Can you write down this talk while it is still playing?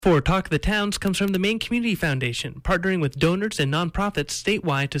For Talk of the Towns comes from the Maine Community Foundation, partnering with donors and nonprofits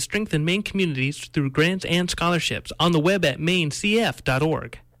statewide to strengthen Maine communities through grants and scholarships. On the web at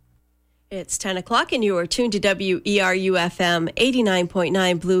mainecf.org. It's 10 o'clock and you are tuned to WERU-FM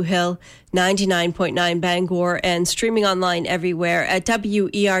 89.9 Blue Hill, 99.9 Bangor, and streaming online everywhere at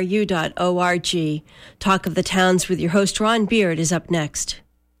weru.org. Talk of the Towns with your host Ron Beard is up next.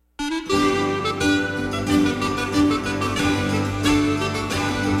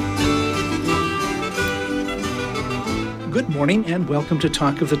 Good morning and welcome to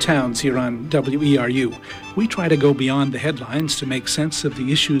Talk of the Towns here on WERU. We try to go beyond the headlines to make sense of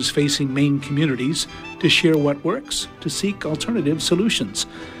the issues facing Maine communities, to share what works, to seek alternative solutions.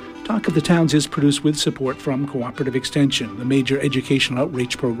 Talk of the Towns is produced with support from Cooperative Extension, the major educational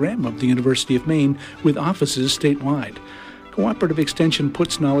outreach program of the University of Maine with offices statewide. Cooperative Extension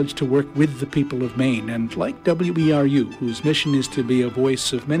puts knowledge to work with the people of Maine, and like WERU, whose mission is to be a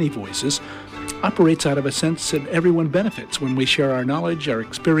voice of many voices, operates out of a sense that everyone benefits when we share our knowledge, our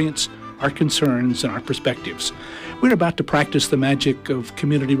experience, our concerns, and our perspectives. We're about to practice the magic of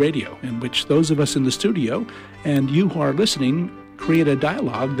community radio, in which those of us in the studio and you who are listening create a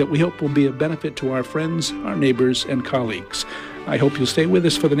dialogue that we hope will be of benefit to our friends, our neighbors, and colleagues. I hope you'll stay with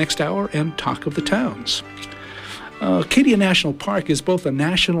us for the next hour and Talk of the Towns. Acadia National Park is both a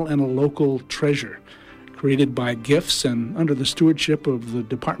national and a local treasure. Created by gifts and under the stewardship of the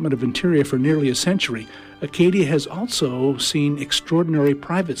Department of Interior for nearly a century, Acadia has also seen extraordinary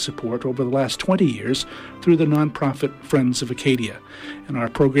private support over the last 20 years through the nonprofit Friends of Acadia. In our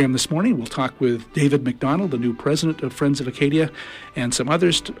program this morning, we'll talk with David McDonald, the new president of Friends of Acadia, and some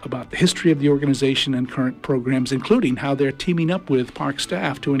others about the history of the organization and current programs, including how they're teaming up with park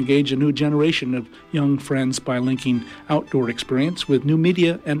staff to engage a new generation of young friends by linking outdoor experience with new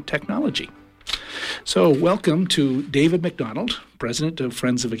media and technology. So welcome to David McDonald, president of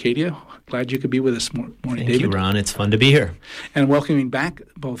Friends of Acadia. Glad you could be with us morning, David. Thank you, Ron. It's fun to be here. And welcoming back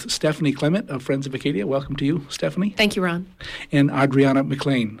both Stephanie Clement of Friends of Acadia. Welcome to you, Stephanie. Thank you, Ron. And Adriana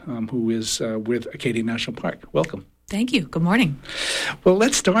McLean, who is with Acadia National Park. Welcome. Thank you. Good morning. Well,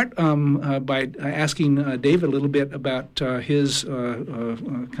 let's start by asking David a little bit about his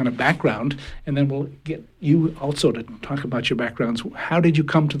kind of background, and then we'll get you also to talk about your backgrounds. How did you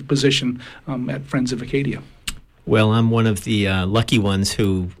come to the position at Friends of Acadia? Well, I'm one of the lucky ones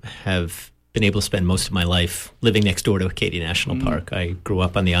who have been able to spend most of my life living next door to Acadia National Park. I grew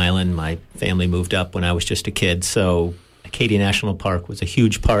up on the island. My family moved up when I was just a kid, so Acadia National Park was a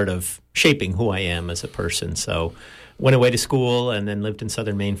huge part of shaping who I am as a person. So went away to school and then lived in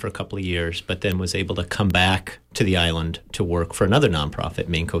southern Maine for a couple of years, but then was able to come back to the island to work for another nonprofit,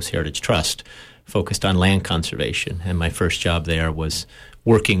 Maine Coast Heritage Trust, focused on land conservation. And my first job there was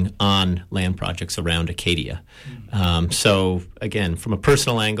working on land projects around Acadia. So again, from a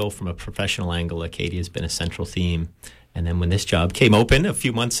personal angle, from a professional angle, Acadia has been a central theme. And then when this job came open a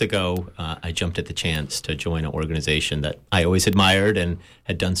few months ago, I jumped at the chance to join an organization that I always admired and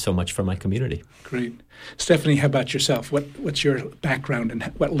had done so much for my community. Great. Stephanie, how about yourself? What's your background and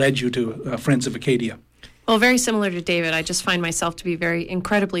what led you to Friends of Acadia? Well, very similar to David, I just find myself to be very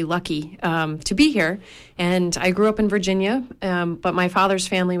incredibly lucky to be here. And I grew up in Virginia, but my father's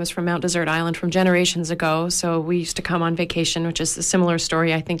family was from Mount Desert Island from generations ago. So we used to come on vacation, which is a similar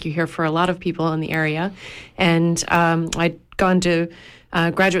story I think you hear for a lot of people in the area. And I'd gone to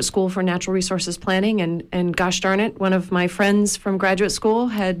graduate school for natural resources planning. And gosh darn it, one of my friends from graduate school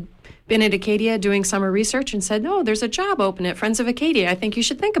had been at Acadia doing summer research and said, no, there's a job open at Friends of Acadia I think you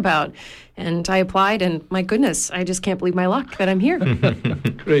should think about. And I applied, and my goodness, I just can't believe my luck that I'm here.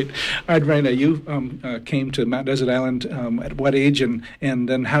 Great. All right, Raina, you came to Mount Desert Island at what age, and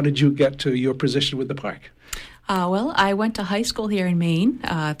then how did you get to your position with the park? Well, I went to high school here in Maine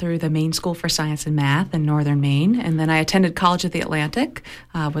through the Maine School for Science and Math in northern Maine, and then I attended College of the Atlantic,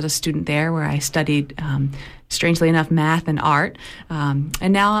 was a student there where I studied strangely enough, math and art.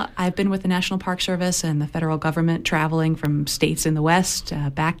 And now I've been with the National Park Service and the federal government traveling from states in the West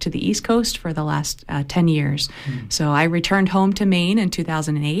back to the East Coast for the last 10 years. So I returned home to Maine in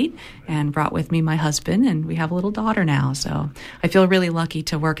 2008 and brought with me my husband, and we have a little daughter now. So I feel really lucky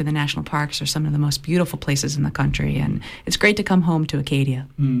to work in the national parks. They're some of the most beautiful places in the country, and it's great to come home to Acadia.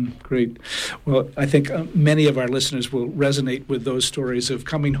 Great. Well, I think many of our listeners will resonate with those stories of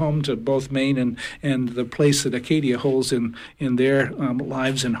coming home to both Maine and the place that Acadia holds in their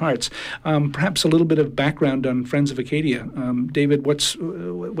lives and hearts. Perhaps a little bit of background on Friends of Acadia. David, what's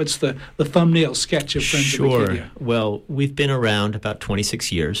the thumbnail sketch of Friends of Acadia? Sure. Well, we've been around about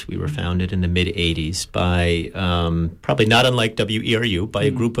 26 years. We were founded in the mid-'80s by, probably not unlike WERU, by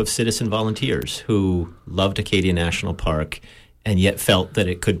a group of citizen volunteers who loved Acadia National Park and yet felt that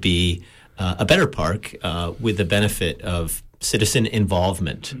it could be a better park with the benefit of citizen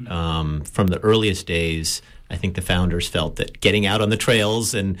involvement. From the earliest days, I think the founders felt that getting out on the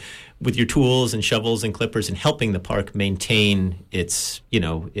trails and with your tools and shovels and clippers and helping the park maintain its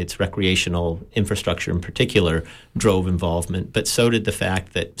recreational infrastructure in particular drove involvement. But so did the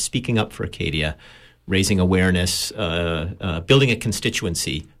fact that speaking up for Acadia, raising awareness, building a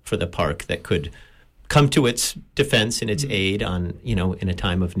constituency for the park that could come to its defense and its aid in a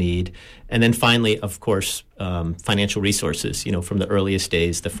time of need. And then finally, of course, financial resources. From the earliest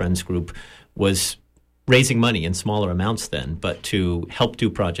days, the Friends Group was raising money in smaller amounts then, but to help do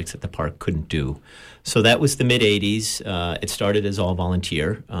projects that the park couldn't do. So that was the mid-'80s. It started as all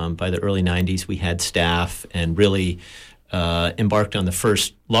volunteer. By the early 90s, we had staff and really embarked on the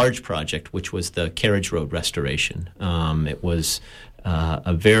first large project, which was the Carriage Road restoration. It was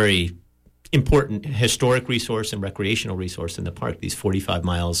a very important historic resource and recreational resource in the park, these 45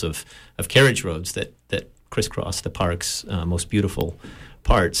 miles of carriage roads that crisscross the park's most beautiful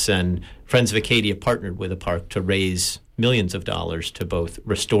parts. And Friends of Acadia partnered with the park to raise millions of dollars to both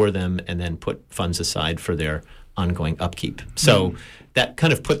restore them and then put funds aside for their ongoing upkeep. So that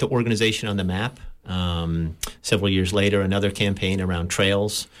kind of put the organization on the map. Several years later, another campaign around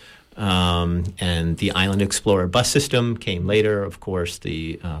trails. And the Island Explorer bus system came later. Of course,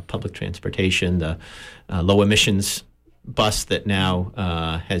 the public transportation, the low emissions bus that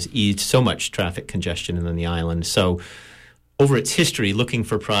now has eased so much traffic congestion on the island. So over its history, looking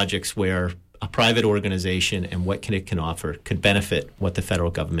for projects where a private organization and what it can offer could benefit what the federal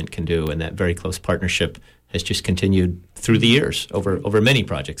government can do. And that very close partnership has just continued through the years over many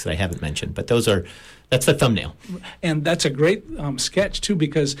projects that I haven't mentioned. But that's the thumbnail. And that's a great sketch, too,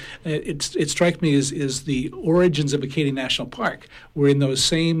 because it strikes me as the origins of Acadia National Park were in those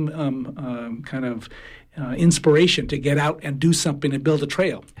same kind of inspiration to get out and do something and build a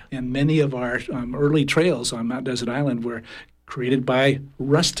trail. And many of our early trails on Mount Desert Island were created by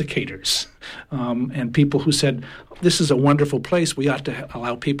rusticators and people who said, this is a wonderful place. We ought to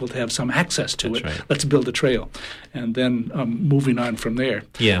allow people to have some access to it. Right. Let's build a trail. And then moving on from there.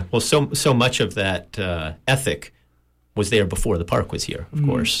 Yeah. Well, so much of that ethic was there before the park was here, of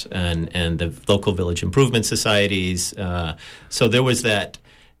course, and the local village improvement societies. So there was that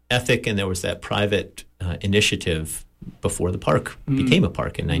ethic and there was that private initiative before the park became a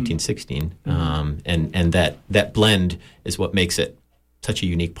park in 1916. And that blend is what makes it such a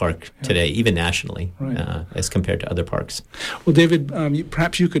unique park today, even nationally, as compared to other parks. Well, David,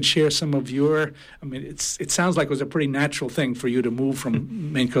 perhaps you could share some of your, it sounds like it was a pretty natural thing for you to move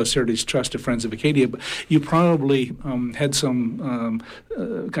from Maine Coast Heritage Trust to Friends of Acadia, but you probably had some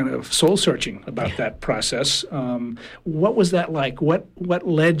kind of soul-searching about that process. What was that like? What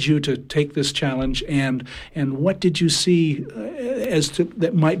led you to take this challenge, and what did you see as to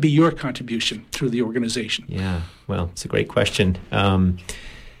that might be your contribution to the organization? Yeah. Well, it's a great question.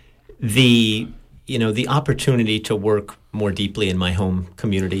 The opportunity to work more deeply in my home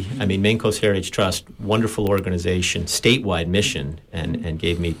community. Maine Coast Heritage Trust, wonderful organization, statewide mission, and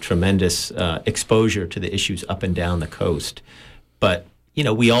gave me tremendous exposure to the issues up and down the coast. But,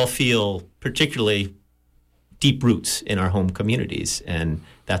 we all feel particularly deep roots in our home communities, and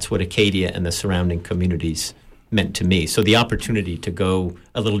that's what Acadia and the surrounding communities meant to me. So the opportunity to go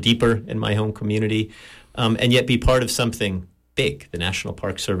a little deeper in my home community, and yet be part of something big, the National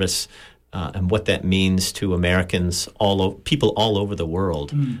Park Service, and what that means to Americans, people all over the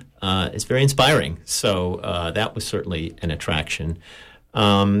world, is very inspiring. So that was certainly an attraction.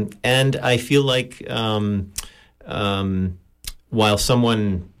 And I feel like while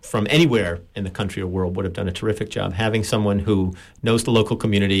someone from anywhere in the country or world would have done a terrific job, having someone who knows the local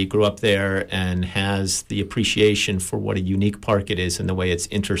community, grew up there, and has the appreciation for what a unique park it is and the way it's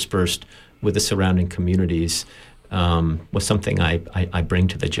interspersed with the surrounding communities was something I bring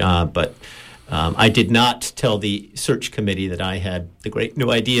to the job. But I did not tell the search committee that I had the great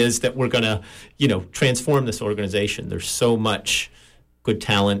new ideas that we're going to, transform this organization. There's so much good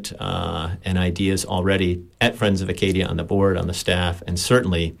talent and ideas already at Friends of Acadia on the board, on the staff, and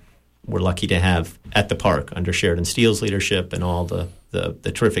certainly we're lucky to have at the park under Sheridan Steele's leadership and all the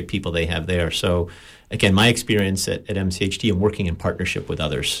terrific people they have there. So, again, my experience at MCHT and working in partnership with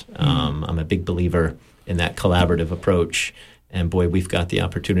others, I'm a big believer in that collaborative approach. And boy, we've got the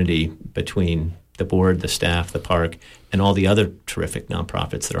opportunity between the board, the staff, the park, and all the other terrific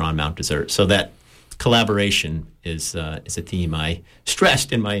nonprofits that are on Mount Desert. So that collaboration is a theme I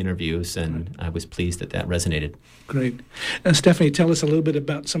stressed in my interviews, and I was pleased that resonated. Great. Stephanie, tell us a little bit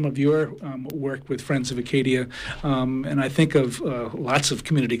about some of your work with Friends of Acadia, and I think of lots of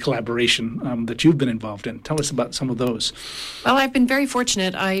community collaboration that you've been involved in. Tell us about some of those. Well, I've been very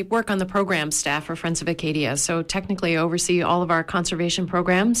fortunate. I work on the program staff for Friends of Acadia, so technically I oversee all of our conservation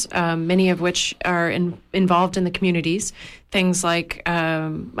programs, many of which are involved in the communities. Things like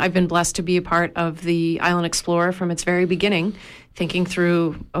I've been blessed to be a part of the Island Explorer from its very beginning, thinking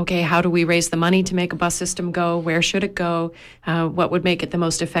through, okay, how do we raise the money to make a bus system go? Where should it go? What would make it the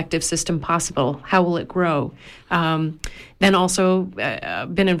most effective system possible? How will it grow? Then also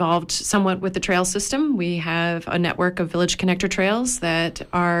been involved somewhat with the trail system. We have a network of Village Connector trails that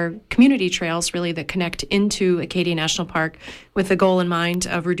are community trails, really, that connect into Acadia National Park with the goal in mind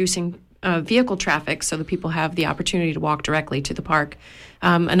of reducing vehicle traffic so that people have the opportunity to walk directly to the park.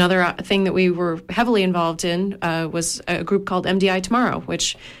 Another thing that we were heavily involved in was a group called MDI Tomorrow,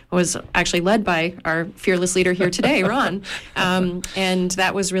 which was actually led by our fearless leader here today, Ron. And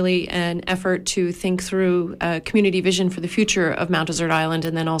that was really an effort to think through a community vision for the future of Mount Desert Island,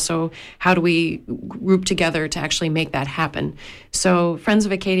 and then also how do we group together to actually make that happen. So Friends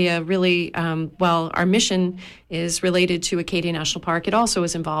of Acadia really, while our mission is related to Acadia National Park, it also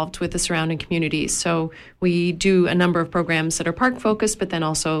is involved with the surrounding communities. So we do a number of programs that are park-focused, but then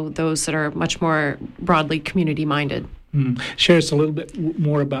also those that are much more broadly community-minded. Share us a little bit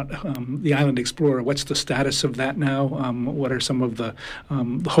more about the Island Explorer. What's the status of that now? What are some of the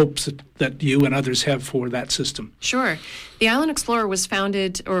hopes that you and others have for that system? Sure. The Island Explorer was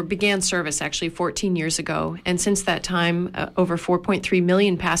founded or began service actually 14 years ago. And since that time, over 4.3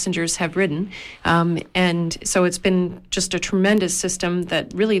 million passengers have ridden. And so it's been just a tremendous system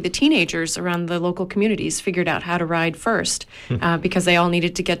that really the teenagers around the local communities figured out how to ride first because they all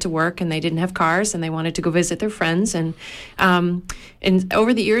needed to get to work and they didn't have cars and they wanted to go visit their friends. And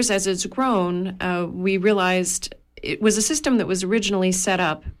over the years, as it's grown, we realized it was a system that was originally set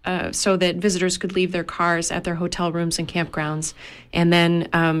up so that visitors could leave their cars at their hotel rooms and campgrounds and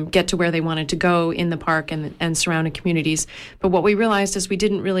then get to where they wanted to go in the park and surrounding communities. But what we realized is we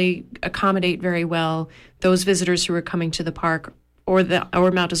didn't really accommodate very well those visitors who were coming to the park or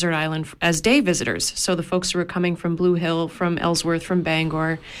Mount Desert Island as day visitors. So the folks who are coming from Blue Hill, from Ellsworth, from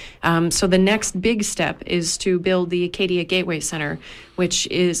Bangor. So the next big step is to build the Acadia Gateway Center, which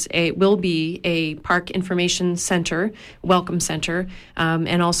will be a park information center, welcome center,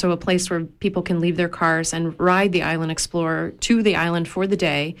 and also a place where people can leave their cars and ride the Island Explorer to the island for the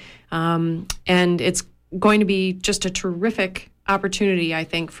day. And it's going to be just a terrific opportunity, I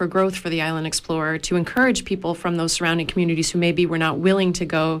think, for growth for the Island Explorer to encourage people from those surrounding communities who maybe were not willing to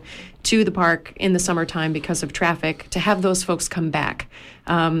go to the park in the summertime because of traffic, to have those folks come back.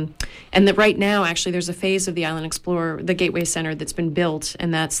 And that right now, actually, there's a phase of the Island Explorer, the Gateway Center, that's been built,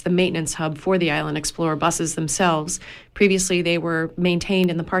 and that's the maintenance hub for the Island Explorer buses themselves. Previously, they were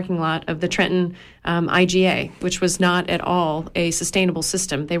maintained in the parking lot of the Trenton IGA, which was not at all a sustainable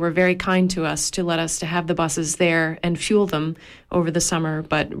system. They were very kind to us to let us to have the buses there and fuel them over the summer,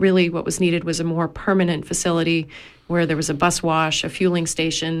 but really what was needed was a more permanent facility where there was a bus wash, a fueling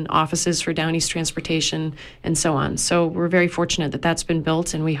station, offices for Down East Transportation, and so on. So we're very fortunate that that's been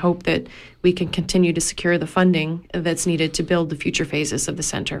built, and we hope that we can continue to secure the funding that's needed to build the future phases of the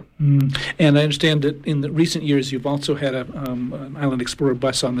center. And I understand that in the recent years you've also had an Island Explorer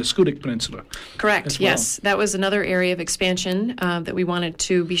bus on the Schoodic Peninsula. Correct, well. Yes. That was another area of expansion that we wanted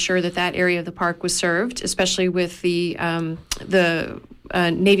to be sure that area of the park was served, especially with the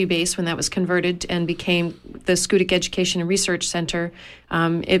Navy base when that was converted and became the Schoodic Education and Research Center.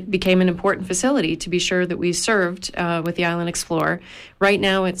 It became an important facility to be sure that we served with the Island Explorer. Right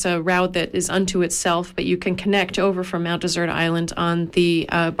now, it's a route that is unto itself, but you can connect over from Mount Desert Island on the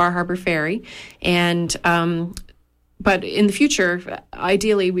Bar Harbor Ferry. And but in the future,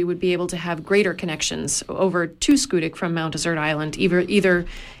 ideally, we would be able to have greater connections over to Schoodic from Mount Desert Island, either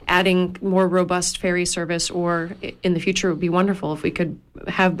adding more robust ferry service, or in the future, it would be wonderful if we could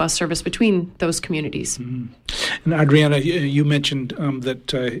have bus service between those communities. And Adriana, you mentioned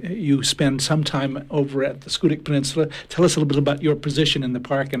that you spend some time over at the Schoodic Peninsula. Tell us a little bit about your position in the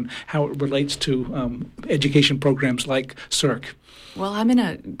park and how it relates to education programs like CERC. Well, I'm in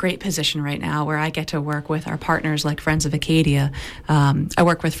a great position right now where I get to work with our partners like Friends of Acadia. I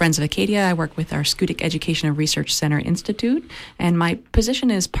work with Friends of Acadia. I work with our Schoodic Education and Research Center Institute. And my position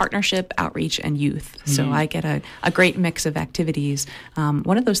is partnership, outreach, and youth. So I get a great mix of activities.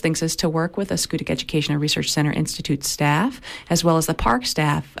 One of those things is to work with a Schoodic Education and Research Center Institute Institute staff, as well as the park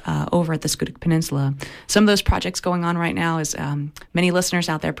staff over at the Schoodic Peninsula. Some of those projects going on right now is many listeners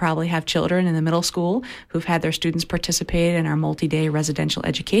out there probably have children in the middle school who've had their students participate in our multi-day residential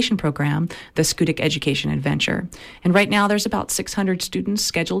education program, the Schoodic Education Adventure. And right now there's about 600 students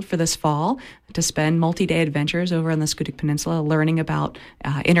scheduled for this fall to spend multi-day adventures over on the Schoodic Peninsula learning about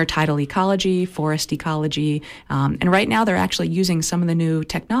intertidal ecology, forest ecology, and right now they're actually using some of the new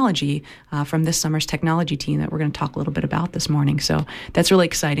technology from this summer's technology team that we're going to talk a little bit about this morning. So that's really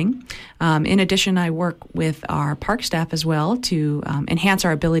exciting. In addition, I work with our park staff as well to enhance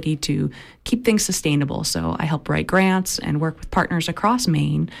our ability to keep things sustainable. So I help write grants and work with partners across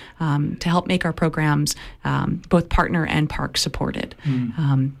Maine to help make our programs both partner and park supported.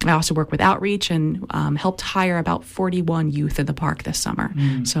 I also work with outreach and helped hire about 41 youth in the park this summer.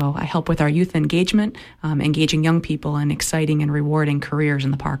 So I help with our youth engagement, engaging young people in exciting and rewarding careers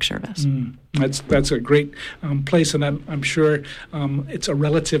in the Park Service. That's a great place, and I'm sure it's a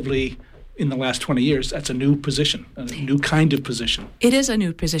relatively, in the last 20 years, that's a new position, a new kind of position. It is a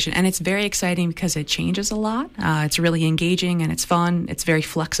new position, and it's very exciting because it changes a lot. It's really engaging, and it's fun. It's very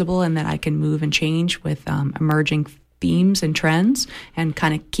flexible in that I can move and change with emerging themes and trends and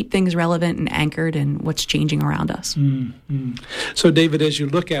kind of keep things relevant and anchored in what's changing around us. So, David, as you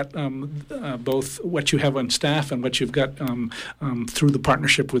look at both what you have on staff and what you've got through the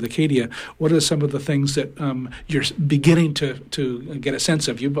partnership with Acadia, what are some of the things that you're beginning to get a sense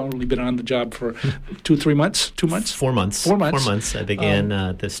of? You've only been on the job for 2-3 months, 2 months? 4 months. 4 months. 4 months. I began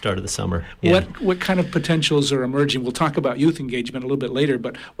the start of the summer. Yeah. What kind of potentials are emerging? We'll talk about youth engagement a little bit later,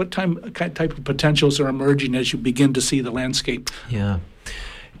 but what type of potentials are emerging as you begin to see the landscape? Yeah.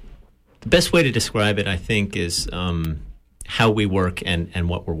 The best way to describe it, I think, is how we work and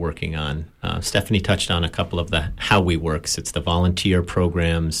what we're working on. Stephanie touched on a couple of the how we works. It's the volunteer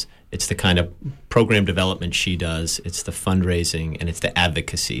programs. It's the kind of program development she does. It's the fundraising, and it's the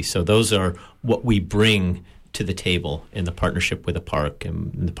advocacy. So those are what we bring to the table in the partnership with the park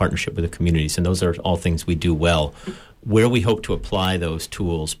and in the partnership with the communities. And those are all things we do well. Where we hope to apply those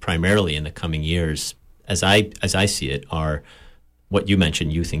tools primarily in the coming years, as I see it, are what you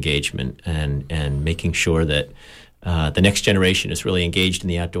mentioned, youth engagement and making sure that the next generation is really engaged in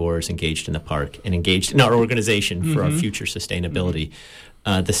the outdoors, engaged in the park, and engaged in our organization for our future sustainability.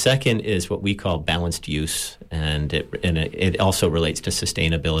 The second is what we call balanced use, and it also relates to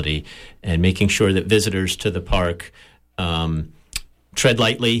sustainability and making sure that visitors to the park tread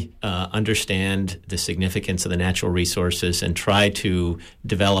lightly, understand the significance of the natural resources, and try to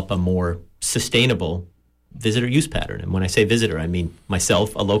develop a more sustainable visitor use pattern. And when I say visitor, I mean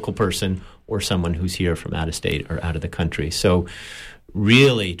myself, a local person, or someone who's here from out of state or out of the country. So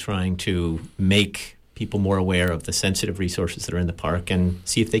really trying to make people more aware of the sensitive resources that are in the park and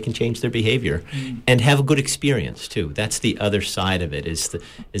see if they can change their behavior and have a good experience too. That's the other side of it, is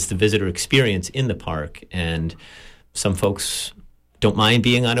the visitor experience in the park. And some folks don't mind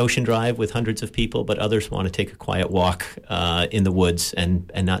being on Ocean Drive with hundreds of people, but others want to take a quiet walk in the woods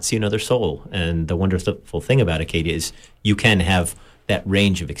and not see another soul. And the wonderful thing about Acadia is you can have that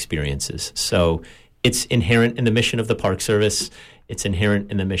range of experiences. So it's inherent in the mission of the Park Service. It's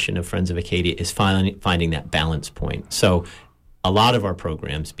inherent in the mission of Friends of Acadia, is finding that balance point. So a lot of our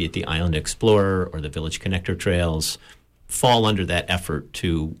programs, be it the Island Explorer or the Village Connector Trails, fall under that effort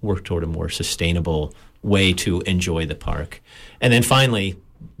to work toward a more sustainable way to enjoy the park. And then finally,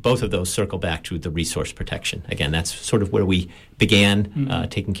 both of those circle back to the resource protection. Again, that's sort of where we began,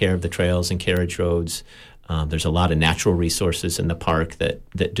 taking care of the trails and carriage roads. There's a lot of natural resources in the park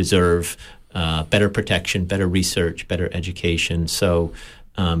that deserve better protection, better research, better education. So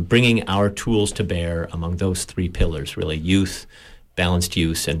bringing our tools to bear among those three pillars, really youth, balanced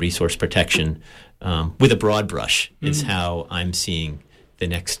use, and resource protection, with a broad brush is how I'm seeing the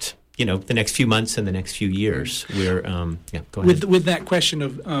next few months and the next few years. We're go ahead. With that question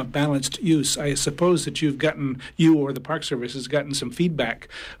of balanced use, I suppose that you or the Park Service has gotten some feedback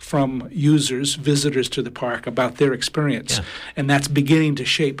from users, visitors to the park, about their experience, and that's beginning to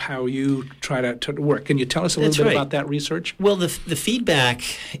shape how you try to work. Can you tell us a little bit about that research? Well, the feedback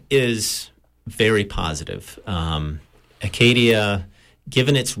is very positive. Acadia,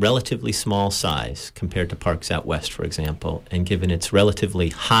 given its relatively small size compared to parks out west, for example, and given its relatively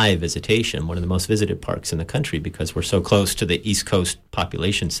high visitation, one of the most visited parks in the country because we're so close to the East Coast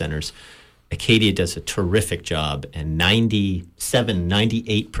population centers, Acadia does a terrific job, and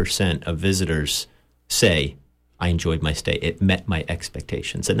 98% of visitors say, I enjoyed my stay. It met my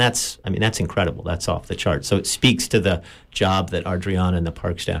expectations. And that's incredible. That's off the chart. So it speaks to the job that Adriana and the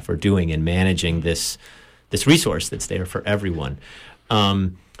park staff are doing in managing this resource that's there for everyone.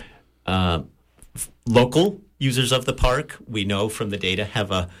 Local users of the park, we know from the data,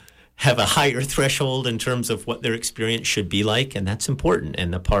 have a higher threshold in terms of what their experience should be like, and that's important.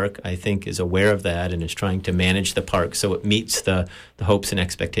 And the park, I think, is aware of that and is trying to manage the park so it meets the hopes and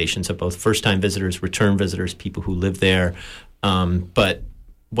expectations of both first-time visitors, return visitors, people who live there. But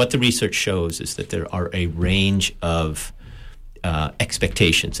what the research shows is that there are a range of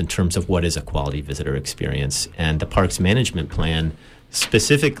expectations in terms of what is a quality visitor experience. And the park's management plan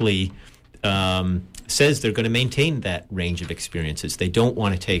specifically says they're going to maintain that range of experiences. They don't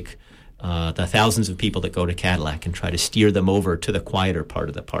want to take the thousands of people that go to Cadillac and try to steer them over to the quieter part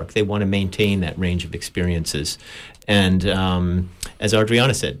of the park. They want to maintain that range of experiences. And as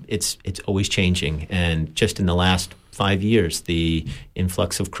Adriana said, it's always changing. And just in the last 5 years, the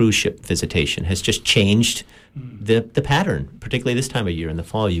influx of cruise ship visitation has just changed the pattern, particularly this time of year in the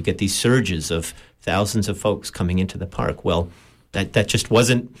fall. You get these surges of thousands of folks coming into the park. Well, that just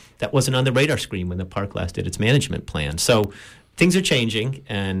wasn't on the radar screen when the park last did its management plan. So things are changing,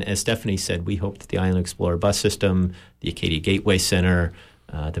 and as Stephanie said, we hope that the Island Explorer bus system, the Acadia Gateway Center,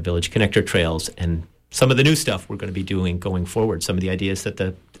 the Village Connector trails, and some of the new stuff we're going to be doing going forward, some of the ideas that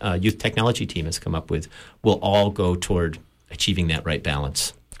the youth technology team has come up with, will all go toward achieving that right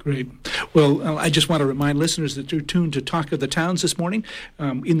balance. Great. Well, I just want to remind listeners that you're tuned to Talk of the Towns this morning.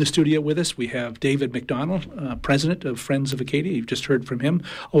 In the studio with us, we have David McDonald, president of Friends of Acadia. You've just heard from him,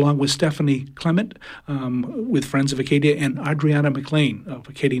 along with Stephanie Clement with Friends of Acadia and Adriana McLean of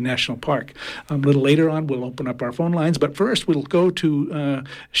Acadia National Park. A little later on, we'll open up our phone lines, but first we'll go to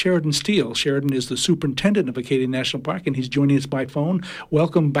Sheridan Steele. Sheridan is the superintendent of Acadia National Park, and he's joining us by phone.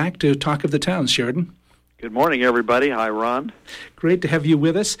 Welcome back to Talk of the Towns, Sheridan. Good morning, everybody. Hi, Ron. Great to have you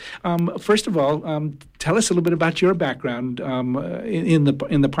with us. First of all, tell us a little bit about your background in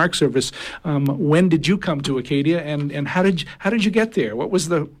the Park Service. When did you come to Acadia, and how did you get there? What was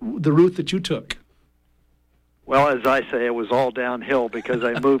the route that you took? Well, as I say, it was all downhill because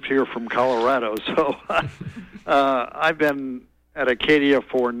I moved here from Colorado. So I've been at Acadia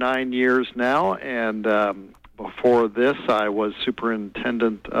for 9 years now, and before this, I was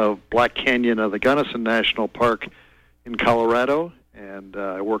superintendent of Black Canyon of the Gunnison National Park in Colorado, and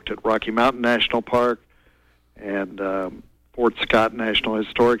I worked at Rocky Mountain National Park and Fort Scott National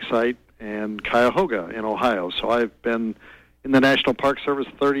Historic Site and Cuyahoga in Ohio. So I've been in the National Park Service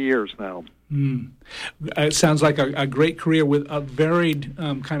 30 years now. It sounds like a great career with a varied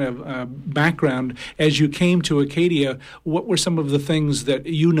kind of background. As you came to Acadia, what were some of the things that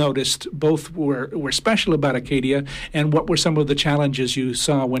you noticed both were special about Acadia, and what were some of the challenges you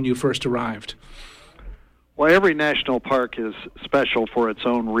saw when you first arrived? Well, every national park is special for its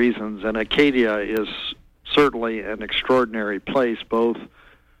own reasons, and Acadia is certainly an extraordinary place, both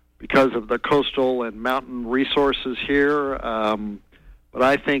because of the coastal and mountain resources here, but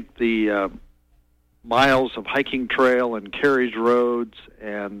I think the miles of hiking trail and carriage roads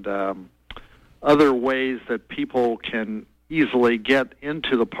and other ways that people can easily get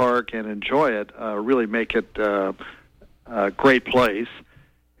into the park and enjoy it really make it a great place.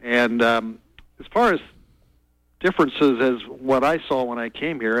 And as far as differences as what I saw when I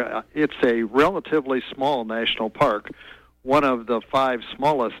came here, it's a relatively small national park, one of the 5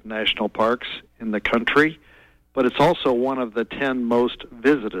 smallest national parks in the country, but it's also one of the 10 most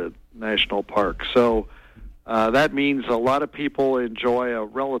visited national parks. So that means a lot of people enjoy a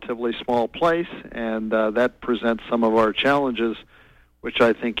relatively small place, and that presents some of our challenges, which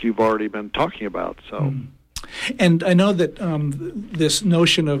I think you've already been talking about. So. And I know that this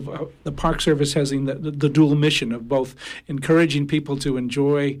notion of the Park Service having the dual mission of both encouraging people to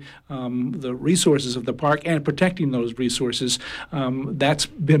enjoy the resources of the park and protecting those resources, that's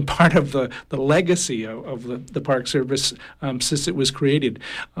been part of the legacy of the Park Service since it was created.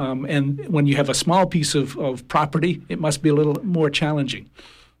 And when you have a small piece of property, it must be a little more challenging.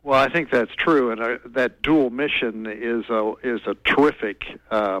 Well, I think that's true, and that dual mission is a terrific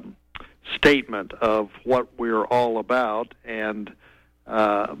statement of what we're all about, and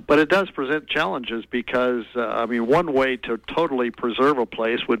but it does present challenges because one way to totally preserve a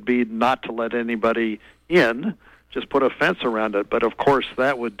place would be not to let anybody in, just put a fence around it. But of course,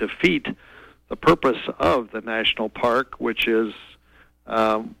 that would defeat the purpose of the national park, which is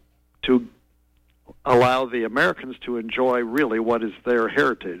to allow the Americans to enjoy really what is their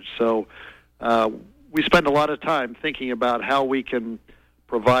heritage. So we spend a lot of time thinking about how we can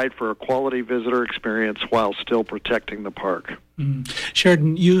provide for a quality visitor experience while still protecting the park.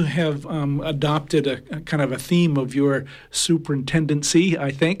 Sheridan, you have adopted a kind of a theme of your superintendency,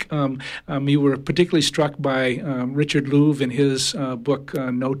 I think. You were particularly struck by Richard Louv in his book,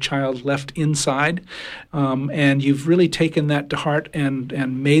 No Child Left Inside, and you've really taken that to heart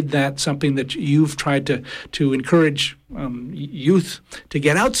and made that something that you've tried to encourage youth to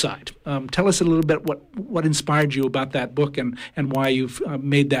get outside. Tell us a little bit what inspired you about that book and why you've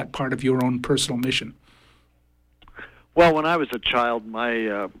made that part of your own personal mission. Well, when I was a child,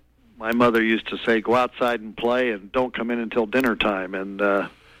 my mother used to say, "Go outside and play, and don't come in until dinner time." And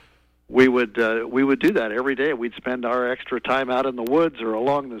we would do that every day. We'd spend our extra time out in the woods or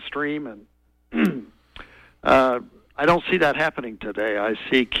along the stream, and I don't see that happening today. I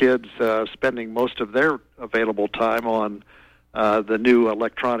see kids spending most of their available time on the new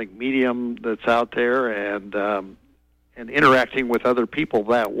electronic medium that's out there, and interacting with other people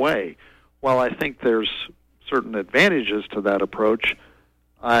that way. While I think there's certain advantages to that approach,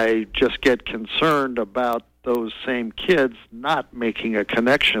 I just get concerned about those same kids not making a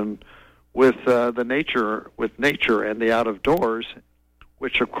connection with nature and the out of doors,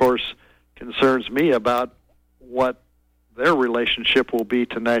 which of course concerns me about what their relationship will be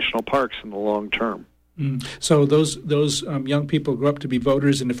to national parks in the long term. So those young people grow up to be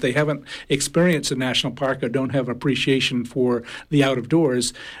voters, and if they haven't experienced a national park or don't have appreciation for the out of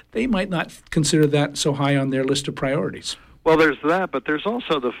doors, they might not consider that so high on their list of priorities. Well, there's that, but there's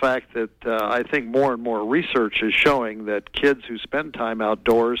also the fact that I think more and more research is showing that kids who spend time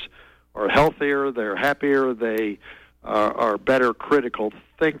outdoors are healthier, they're happier, they are better critical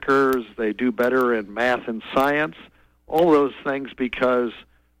thinkers, they do better in math and science, all those things because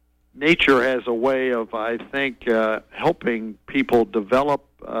nature has a way of, I think, helping people develop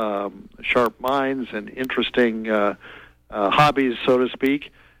sharp minds and interesting hobbies, so to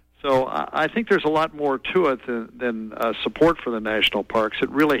speak. So I think there's a lot more to it than support for the national parks. It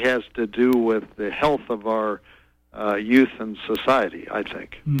really has to do with the health of our youth and society, I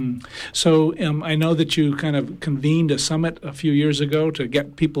think. So I know that you kind of convened a summit a few years ago to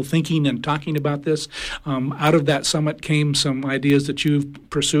get people thinking and talking about this. Out of that summit came some ideas that you've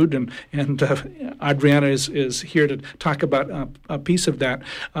pursued, and Adriana is here to talk about a piece of that.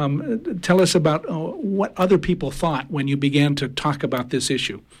 Tell us about what other people thought when you began to talk about this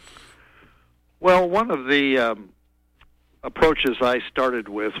issue. Well, one of the approaches I started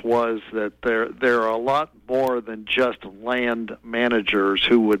with was that there are a lot more than just land managers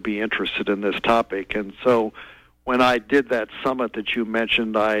who would be interested in this topic. And so when I did that summit that you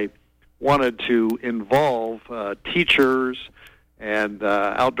mentioned, I wanted to involve teachers and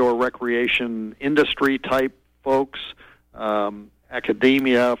outdoor recreation industry type folks,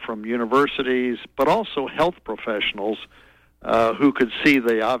 academia from universities, but also health professionals who could see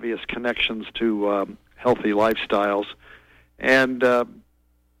the obvious connections to healthy lifestyles. And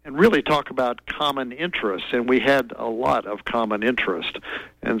really talk about common interests, and we had a lot of common interest.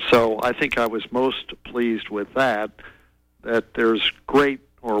 And so I think I was most pleased with that there's great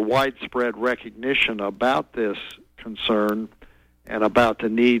or widespread recognition about this concern and about the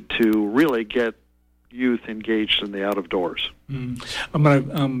need to really get youth engaged in the out of doors.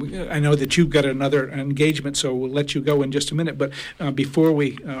 I know that you've got another engagement, so we'll let you go in just a minute. But before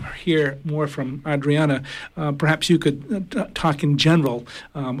we hear more from Adriana, perhaps you could talk in general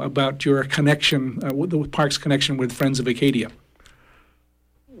about your connection, the park's connection with Friends of Acadia.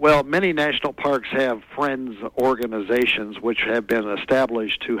 Well, many national parks have friends organizations which have been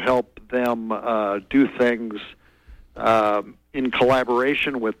established to help them do things in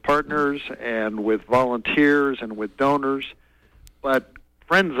collaboration with partners and with volunteers and with donors. But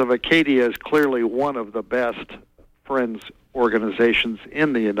Friends of Acadia is clearly one of the best friends organizations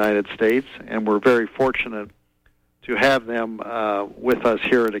in the United States, and we're very fortunate to have them with us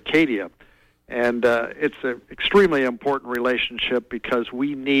here at Acadia. And it's an extremely important relationship because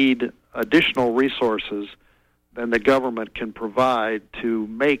we need additional resources than the government can provide to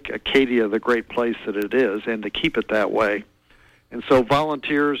make Acadia the great place that it is and to keep it that way. And so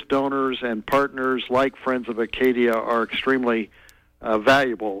volunteers, donors, and partners like Friends of Acadia are extremely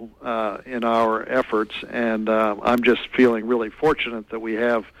valuable in our efforts, and I'm just feeling really fortunate that we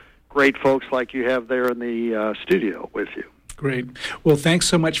have great folks like you have there in the studio with you. Great. Well, thanks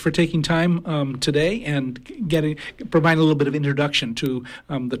so much for taking time today and providing a little bit of introduction to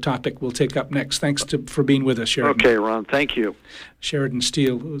the topic we'll take up next. Thanks for being with us, Sheridan. Okay, Ron. Thank you. Sheridan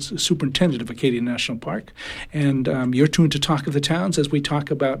Steele, who's superintendent of Acadia National Park. And you're tuned to Talk of the Towns as we talk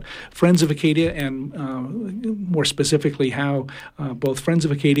about Friends of Acadia and more specifically how both Friends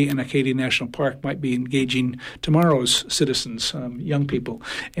of Acadia and Acadia National Park might be engaging tomorrow's citizens, young people.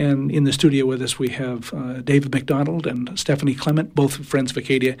 And in the studio with us we have David McDonald and Stephanie Amy Clement, both of Friends of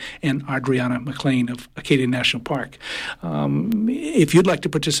Acadia, and Adriana McLean of Acadia National Park. If you'd like to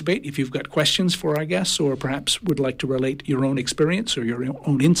participate, if you've got questions for our guests, or perhaps would like to relate your own experience or your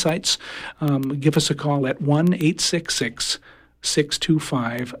own insights, give us a call at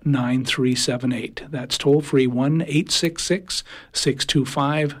 1-866-625-9378. That's toll free,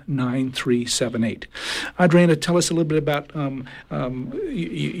 1-866-625-9378. Adriana, tell us a little bit about,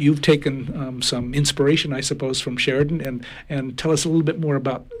 you've taken some inspiration, I suppose, from Sheridan, and tell us a little bit more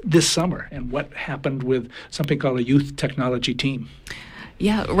about this summer and what happened with something called a youth technology team.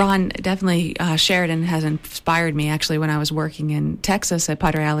 Yeah, Ron, definitely Sheridan has inspired me. Actually, when I was working in Texas at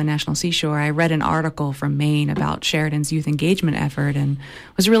Padre Island National Seashore, I read an article from Maine about Sheridan's youth engagement effort and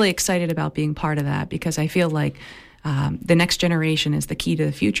was really excited about being part of that, because I feel like the next generation is the key to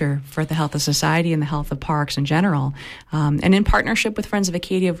the future for the health of society and the health of parks in general. And in partnership with Friends of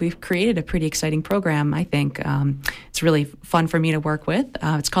Acadia, we've created a pretty exciting program, I think. It's really fun for me to work with.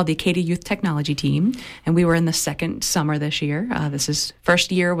 It's called the Acadia Youth Technology Team, and we were in the second summer this year.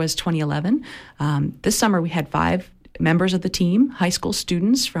 First year was 2011. This summer we had 5 members of the team, high school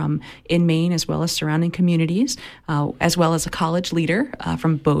students from in Maine as well as surrounding communities, as well as a college leader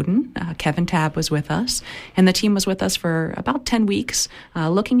from Bowdoin. Kevin Tabb was with us, and the team was with us for about 10 weeks,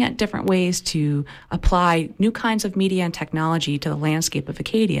 looking at different ways to apply new kinds of media and technology to the landscape of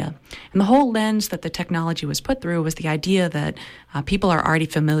Acadia. And the whole lens that the technology was put through was the idea that people are already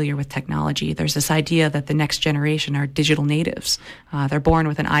familiar with technology. There's this idea that the next generation are digital natives. They're born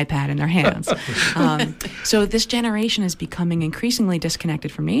with an iPad in their hands. So this generation is becoming increasingly disconnected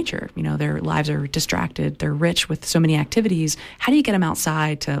from nature. You know, their lives are distracted. They're rich with so many activities. How do you get them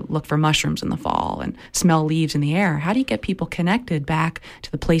outside to look for mushrooms in the fall and smell leaves in the air? How do you get people connected back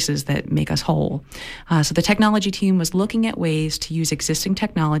to the places that make us whole? So the technology team was looking at ways to use existing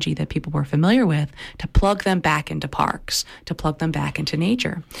technology that people were familiar with to plug them back into parks, to plug them back into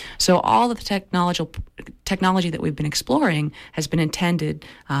nature. So all of the technology that we've been exploring has been intended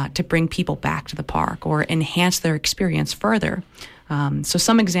to bring people back to the park or enhance their experience further. So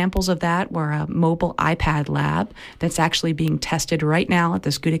some examples of that were a mobile iPad lab that's actually being tested right now at the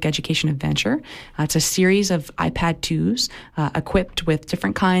Schoodic Education Adventure. It's a series of iPad 2s equipped with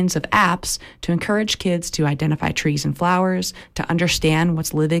different kinds of apps to encourage kids to identify trees and flowers, to understand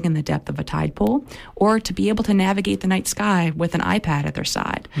what's living in the depth of a tide pool, or to be able to navigate the night sky with an iPad at their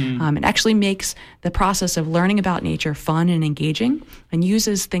side. It actually makes the process of learning about nature fun and engaging and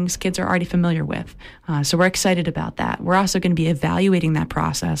uses things kids are already familiar with. So we're excited about that. We're also going to be evaluating that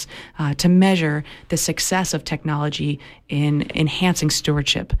process to measure the success of technology in enhancing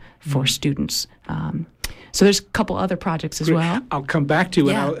stewardship for students. So there's a couple other projects as well. I'll come back to,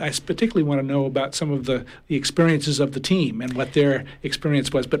 and I particularly want to know about some of the experiences of the team and what their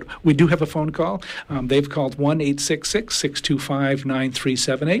experience was. But we do have a phone call. They've called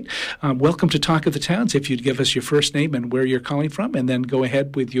 1-866-625-9378. Welcome to Talk of the Towns. If you'd give us your first name and where you're calling from, and then go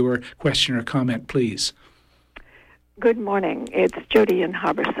ahead with your question or comment, please. Good morning. It's Jody in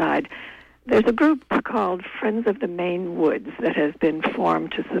Harborside. There's a group called Friends of the Maine Woods that has been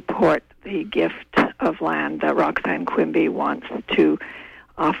formed to support the gift of land that Roxanne Quimby wants to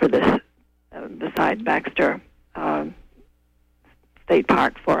offer this beside Baxter State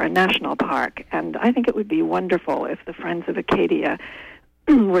Park for a national park. And I think it would be wonderful if the Friends of Acadia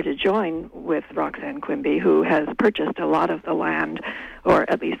were to join with Roxanne Quimby, who has purchased a lot of the land, or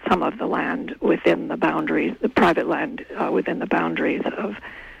at least some of the land within the boundaries, the private land within the boundaries of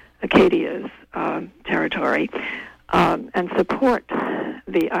Acadia's territory, and support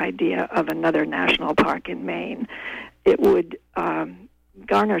the idea of another national park in Maine. It would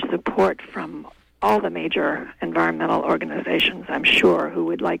garner support from all the major environmental organizations, I'm sure, who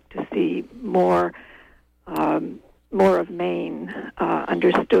would like to see more of Maine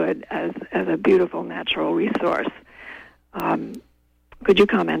understood as a beautiful natural resource. Could you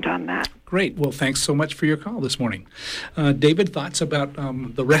comment on that? Great. Well, thanks so much for your call this morning. David, thoughts about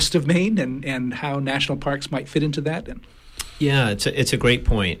the rest of Maine and how national parks might fit into that? Yeah, it's a great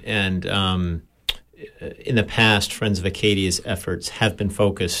point. And in the past, Friends of Acadia's efforts have been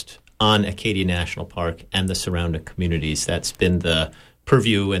focused on Acadia National Park and the surrounding communities. That's been the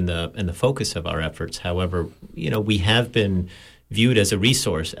purview and the focus of our efforts. However, we have been viewed as a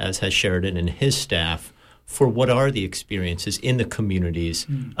resource, as has Sheridan and his staff, for what are the experiences in the communities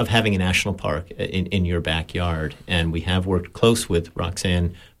of having a national park in your backyard. And we have worked close with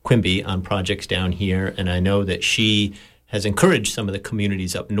Roxanne Quimby on projects down here, and I know that she has encouraged some of the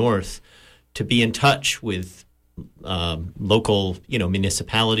communities up north to be in touch with local,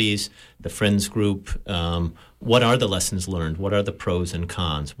 municipalities, the Friends group. What are the lessons learned? What are the pros and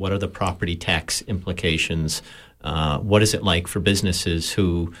cons? What are the property tax implications? What is it like for businesses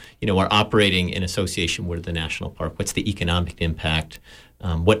who, are operating in association with the national park? What's the economic impact?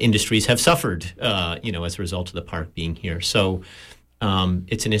 What industries have suffered, as a result of the park being here? So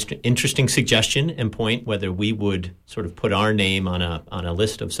it's an interesting suggestion and point whether we would sort of put our name on a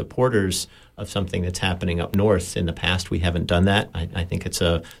list of supporters of something that's happening up north. In the past, we haven't done that. I think it's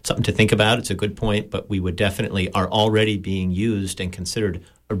something to think about. It's a good point, but we would definitely are already being used and considered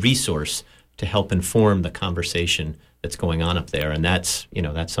a resource to help inform the conversation that's going on up there. And that's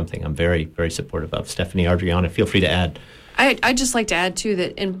something I'm very, very supportive of. Stephanie, Adriana, feel free to add. I'd just like to add, too,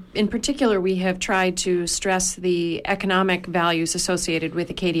 that in particular, we have tried to stress the economic values associated with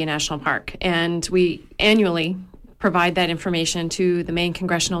Acadia National Park. And we annually provide that information to the Maine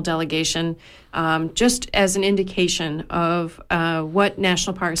congressional delegation just as an indication of what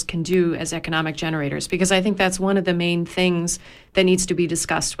national parks can do as economic generators, because I think that's one of the main things that needs to be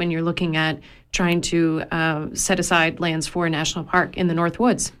discussed when you're looking at trying to set aside lands for a national park in the North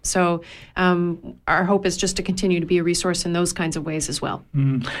Woods. So our hope is just to continue to be a resource in those kinds of ways as well.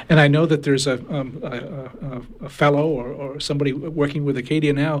 And I know that there's a fellow or somebody working with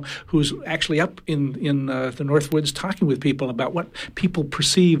Acadia now who's actually up in the North Woods talking with people about what people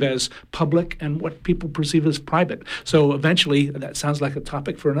perceive as public and what people perceive as private. So eventually, that sounds like a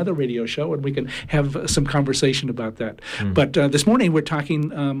topic for another radio show, and we can have some conversation about that. But this morning, we're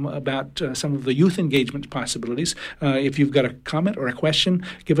talking about some of the youth engagement possibilities. If you've got a comment or a question,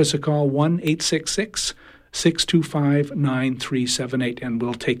 give us a call, 1-866-625-9378, and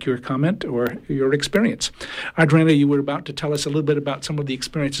we'll take your comment or your experience. Adriana, you were about to tell us a little bit about some of the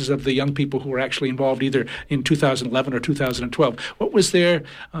experiences of the young people who were actually involved either in 2011 or 2012. What was their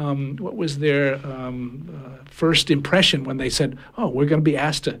first impression when they said, "Oh, we're going to be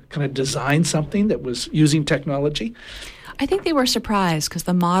asked to kind of design something that was using technology"? I think they were surprised because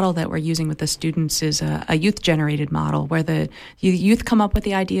the model that we're using with the students is a youth-generated model where the youth come up with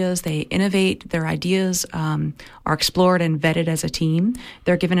the ideas, they innovate, their ideas are explored and vetted as a team.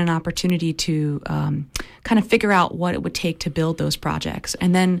 They're given an opportunity to kind of figure out what it would take to build those projects,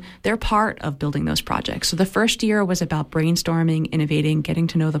 and then they're part of building those projects. So the first year was about brainstorming, innovating, getting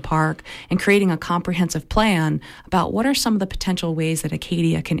to know the park, and creating a comprehensive plan about what are some of the potential ways that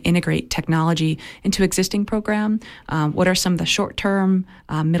Acadia can integrate technology into existing program, what are some of the short-term,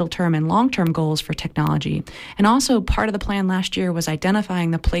 middle-term, and long-term goals for technology. And also part of the plan last year was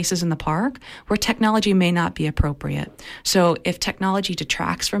identifying the places in the park where technology may not be appropriate. So if technology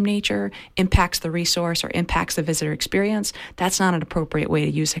detracts from nature, impacts the resource, or impacts the visitor experience, that's not an appropriate way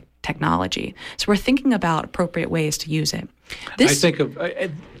to use technology. So we're thinking about appropriate ways to use it. I think of,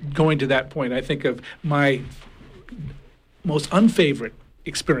 going to that point, I think of my most unfavorite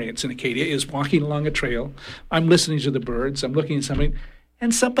experience in Acadia is walking along a trail. I'm listening to the birds. I'm looking at something,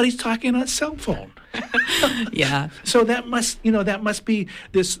 and somebody's talking on a cell phone. Yeah. So that must be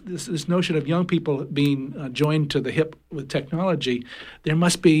this notion of young people being joined to the hip with technology. There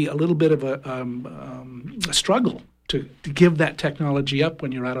must be a little bit of a struggle to give that technology up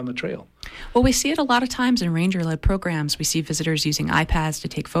when you're out on the trail. Well, we see it a lot of times in ranger-led programs. We see visitors using iPads to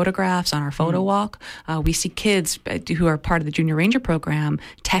take photographs on our photo walk. We see kids who are part of the Junior Ranger program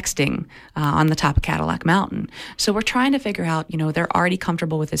texting on the top of Cadillac Mountain. So we're trying to figure out, they're already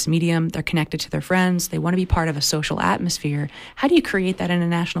comfortable with this medium. They're connected to their friends. They want to be part of a social atmosphere. How do you create that in a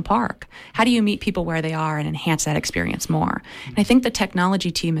national park? How do you meet people where they are and enhance that experience more? And I think the technology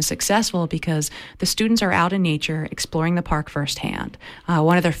team is successful because the students are out in nature exploring the park firsthand.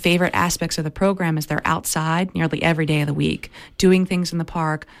 One of their favorite aspects of the program is they're outside nearly every day of the week, doing things in the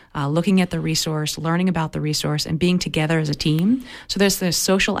park, looking at the resource, learning about the resource, and being together as a team. So there's this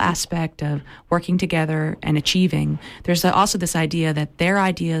social aspect of working together and achieving. There's also this idea that their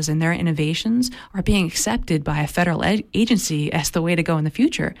ideas and their innovations are being accepted by a federal agency as the way to go in the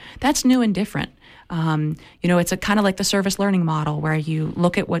future. That's new and different. It's a kind of like the service learning model where you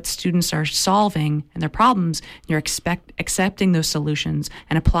look at what students are solving and their problems, and you're accepting those solutions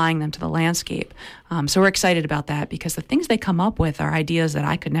and applying them to the landscape. So we're excited about that because the things they come up with are ideas that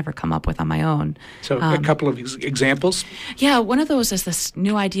I could never come up with on my own. So a couple of examples? Yeah, one of those is this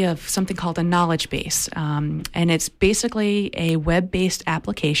new idea of something called a knowledge base. And it's basically a web-based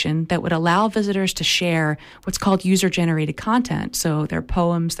application that would allow visitors to share what's called user-generated content. So their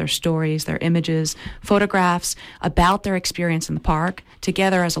poems, their stories, their images, photographs about their experience in the park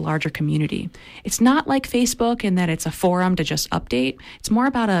together as a larger community. It's not like Facebook in that it's a forum to just update. It's more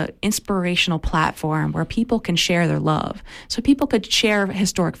about an inspirational platform where people can share their love. So people could share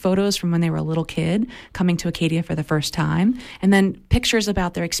historic photos from when they were a little kid coming to Acadia for the first time, and then pictures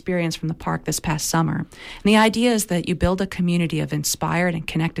about their experience from the park this past summer. And the idea is that you build a community of inspired and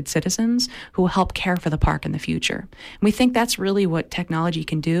connected citizens who will help care for the park in the future. And we think that's really what technology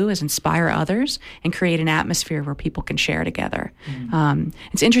can do, is inspire others and create an atmosphere where people can share together.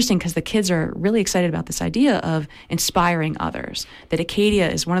 It's interesting because the kids are really excited about this idea of inspiring others, that Acadia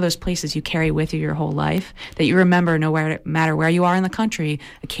is one of those places you carry with you your whole life, that you remember no matter where you are in the country,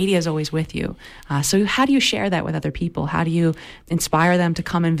 Acadia is always with you. So how do you share that with other people? How do you inspire them to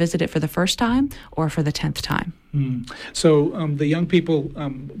come and visit it for the first time or for the 10th time? So the young people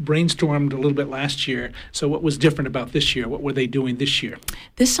brainstormed a little bit last year. So what was different about this year? What were they doing this year?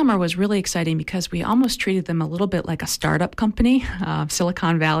 This summer was really exciting because we almost treated them a little bit like a startup company,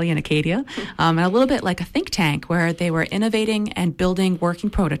 Silicon Valley and Acadia, and a little bit like a think tank where they were innovating and building working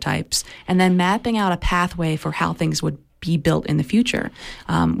prototypes and then mapping out a pathway for how things would be built in the future.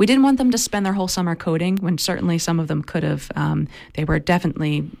 We didn't want them to spend their whole summer coding when certainly some of them could have. They were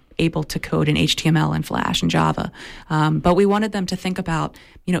definitely able to code in HTML and Flash and Java. But we wanted them to think about,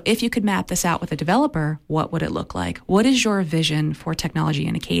 if you could map this out with a developer, what would it look like? What is your vision for technology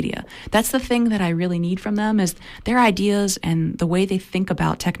in Acadia? That's the thing that I really need from them, is their ideas and the way they think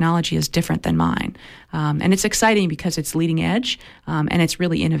about technology is different than mine. And it's exciting because it's leading edge and it's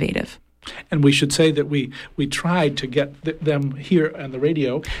really innovative. And we should say that we tried to get them here on the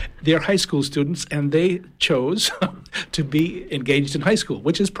radio. They're high school students, and they chose to be engaged in high school,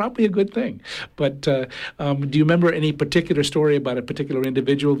 which is probably a good thing. But do you remember any particular story about a particular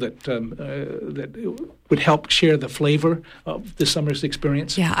individual that would help share the flavor of this summer's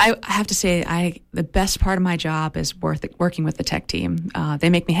experience? Yeah, I have to say, the best part of my job is working with the tech team. They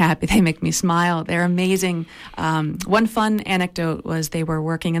make me happy. They make me smile. They're amazing. One fun anecdote was they were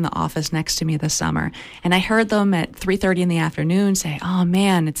working in the office next to me this summer, and I heard them at 3:30 in the afternoon say, "Oh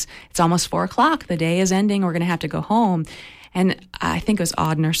man, it's almost 4 o'clock. The day is ending. We're going to have to go home." And I think it was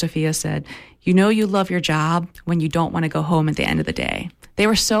Auden or Sophia said, "You know you love your job when you don't want to go home at the end of the day." They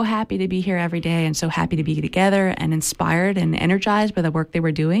were so happy to be here every day and so happy to be together and inspired and energized by the work they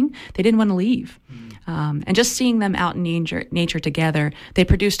were doing. They didn't want to leave. And just seeing them out in nature together, they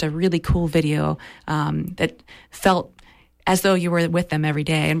produced a really cool video that felt as though you were with them every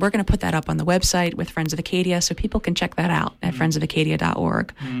day. And we're going to put that up on the website with Friends of Acadia, so people can check that out at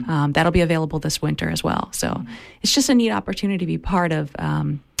friendsofacadia.org. That'll be available this winter as well. So it's just a neat opportunity to be part of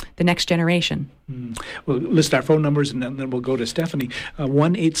the next generation. We'll list our phone numbers, and then we'll go to Stephanie.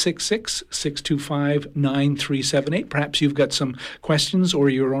 1-866-625-9378. Perhaps you've got some questions or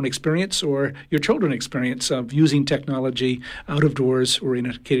your own experience or your children's experience of using technology out of doors or in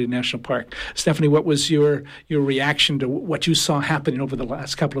Acadia National Park. Stephanie, what was your reaction to what you saw happening over the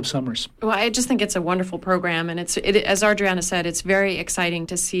last couple of summers? Well, I just think it's a wonderful program, and it, as Adriana said, it's very exciting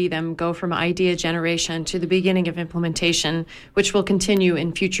to see them go from idea generation to the beginning of implementation, which will continue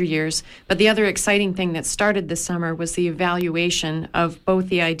in future years. But the other exciting thing that started this summer was the evaluation of both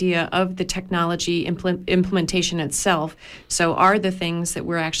the idea of the technology implementation itself. So are the things that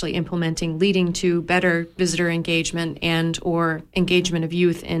we're actually implementing leading to better visitor engagement and or engagement of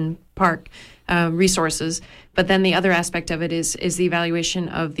youth in park resources? But then the other aspect of it is the evaluation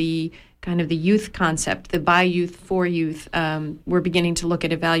of the kind of the youth concept, the by youth, for youth. We're beginning to look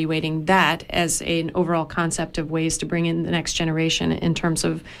at evaluating that as an overall concept of ways to bring in the next generation in terms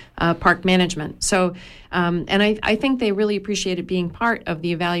of park management. So, and I think they really appreciated being part of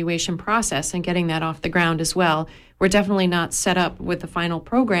the evaluation process and getting that off the ground as well. We're definitely not set up with the final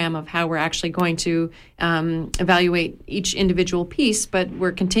program of how we're actually going to evaluate each individual piece, but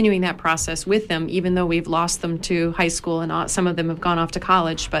we're continuing that process with them, even though we've lost them to high school and some of them have gone off to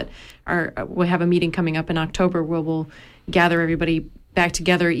college. But we'll have a meeting coming up in October where we'll gather everybody back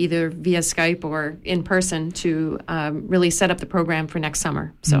together either via Skype or in person to really set up the program for next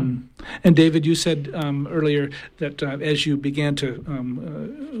summer. So, And David, you said earlier that as you began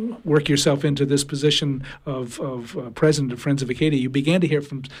to work yourself into this position of president of Friends of Acadia, you began to hear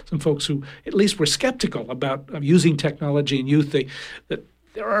from some folks who at least were skeptical about using technology in youth. That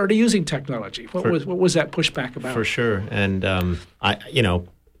they're already using technology. What was that pushback about? For sure, and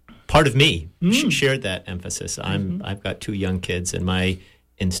part of me shared that emphasis. I've got 2 young kids, and my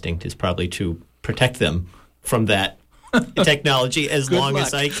instinct is probably to protect them from that technology as long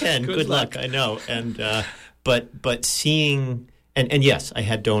as I can. Good luck, I know. And but seeing and yes, I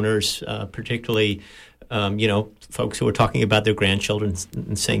had donors, particularly folks who are talking about their grandchildren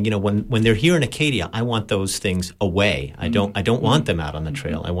and saying, when they're here in Acadia, I want those things away. I don't want them out on the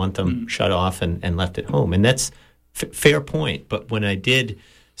trail. I want them shut off and left at home. And that's fair point. But when I did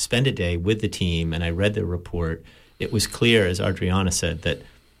spend a day with the team and I read their report, it was clear, as Adriana said, that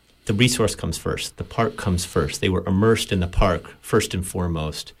the resource comes first. The park comes first. They were immersed in the park first and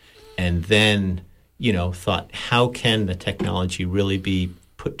foremost, and then, thought, how can the technology really be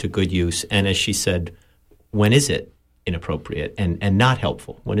put to good use? And as she said, when is it inappropriate and not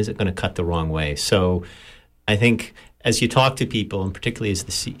helpful? When is it going to cut the wrong way? So I think as you talk to people, and particularly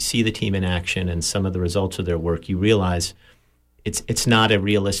as you see the team in action and some of the results of their work, you realize it's not a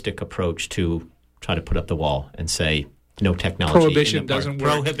realistic approach to try to put up the wall and say, no technology. Prohibition doesn't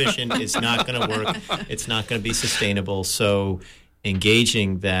work. Prohibition is not going to work. It's not going to be sustainable. So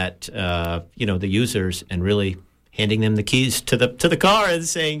engaging that, the users and really handing them the keys to the car and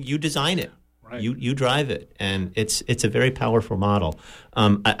saying, you design it. Right. You drive it. And it's a very powerful model.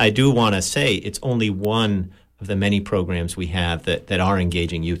 I do want to say it's only one of the many programs we have that are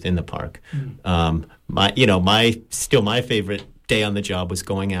engaging youth in the park. My favorite day on the job was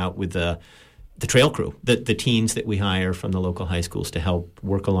going out with the trail crew, the teens that we hire from the local high schools to help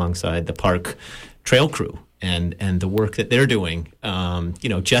work alongside the park trail crew and the work that they're doing,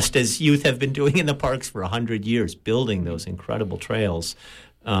 just as youth have been doing in the parks for 100 years, building those incredible trails.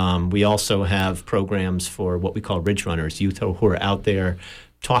 We also have programs for what we call Ridge Runners, youth who are out there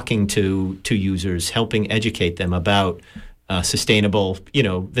talking to users, helping educate them about sustainable,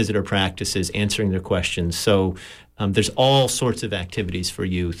 visitor practices, answering their questions. So there's all sorts of activities for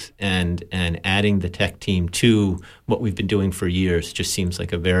youth, and adding the tech team to what we've been doing for years just seems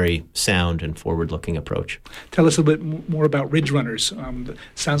like a very sound and forward-looking approach. Tell us a bit more about Ridge Runners.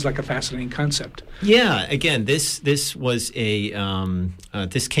 Sounds like a fascinating concept. Yeah, again, this was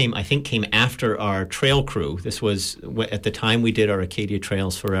this came after our trail crew. This was at the time we did our Acadia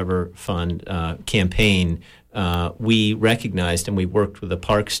Trails Forever Fund campaign. We recognized, and we worked with the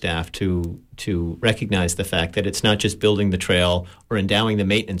park staff to recognize the fact that it's not just building the trail or endowing the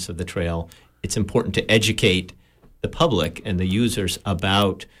maintenance of the trail. It's important to educate the public and the users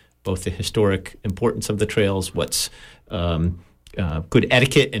about both the historic importance of the trails, what's good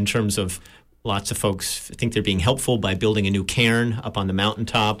etiquette in terms of lots of folks think they're being helpful by building a new cairn up on the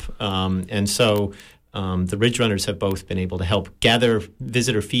mountaintop. And so the Ridge Runners have both been able to help gather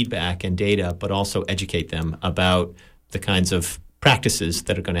visitor feedback and data, but also educate them about the kinds of practices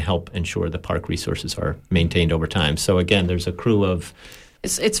that are going to help ensure the park resources are maintained over time. So again, there's a crew of...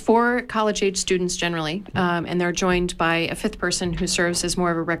 It's for college-age students generally, and they're joined by a fifth person who serves as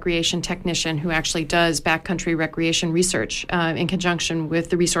more of a recreation technician who actually does backcountry recreation research in conjunction with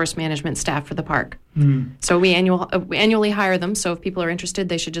the resource management staff for the park. So we annually hire them, so if people are interested,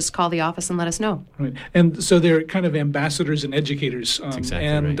 they should just call the office and let us know. Right. And so they're kind of ambassadors and educators. That's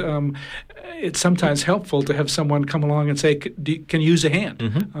exactly right. It's sometimes helpful to have someone come along and say, can you use a hand?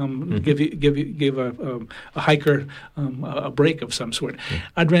 Give a hiker a break of some sort.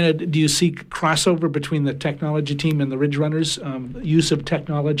 Adriana, do you see crossover between the technology team and the Ridge Runners, use of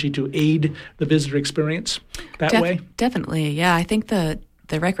technology to aid the visitor experience that way? Definitely, yeah. I think the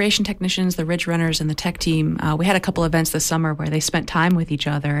recreation technicians, the Ridge Runners, and the tech team, we had a couple events this summer where they spent time with each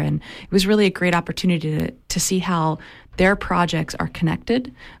other, and it was really a great opportunity to see how their projects are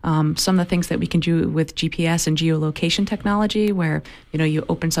connected. Some of the things that we can do with GPS and geolocation technology, where you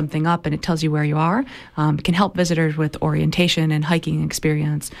open something up and it tells you where you are, can help visitors with orientation and hiking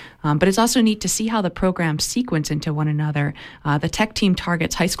experience. But it's also neat to see how the programs sequence into one another. The tech team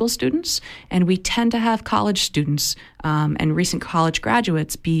targets high school students, and we tend to have college students and recent college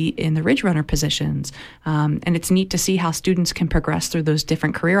graduates be in the Ridge Runner positions. And it's neat to see how students can progress through those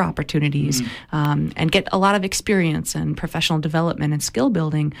different career opportunities and get a lot of experience and professional development and skill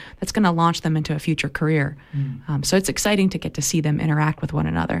building that's going to launch them into a future career. So it's exciting to get to see them interact with one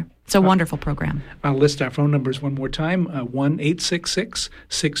another. It's a wonderful program. I'll list our phone numbers one more time,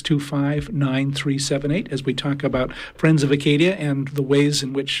 1-866-625-9378, as we talk about Friends of Acadia and the ways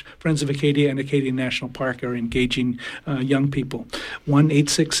in which Friends of Acadia and Acadia National Park are engaging young people.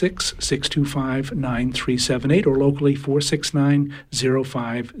 1-866-625-9378, or locally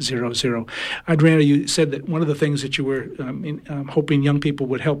 469-0500. Adriana, you said that one of the things that you were hoping young people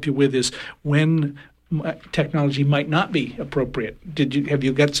would help you with is when technology might not be appropriate. Have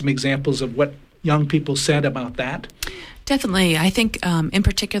you got some examples of what young people said about that? Definitely. I think in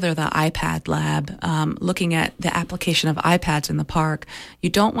particular the iPad lab, looking at the application of iPads in the park, you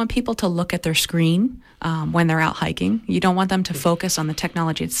don't want people to look at their screen when they're out hiking. You don't want them to focus on the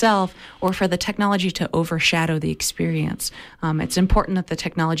technology itself or for the technology to overshadow the experience. It's important that the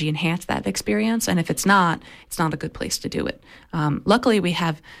technology enhance that experience, and if it's not a good place to do it. Luckily, we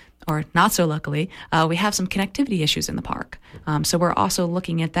have, or not so luckily, we have some connectivity issues in the park. So we're also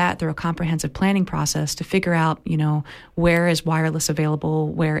looking at that through a comprehensive planning process to figure out, where is wireless available,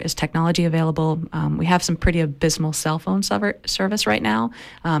 where is technology available. We have some pretty abysmal cell phone service right now.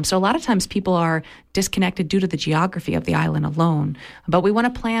 So a lot of times people are disconnected due to the geography of the island alone. But we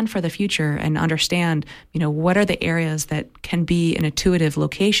want to plan for the future and understand, what are the areas that can be an intuitive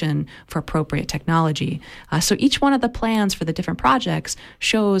location for appropriate technology. So each one of the plans for the different projects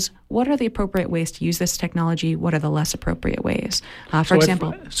shows what are the appropriate ways to use this technology, what are the less appropriate ways. For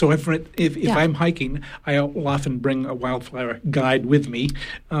example... If I'm hiking, I will often bring a wildflower guide with me.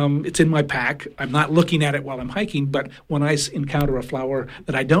 It's in my pack. I'm not looking at it while I'm hiking, but when I encounter a flower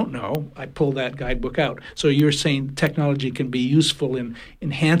that I don't know, I pull that guidebook out. So you're saying technology can be useful in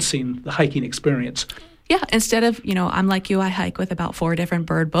enhancing the hiking experience. Yeah, instead of, I'm like you, I hike with about 4 different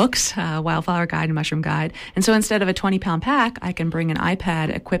bird books, Wildflower Guide and Mushroom Guide. And so instead of a 20-pound pack, I can bring an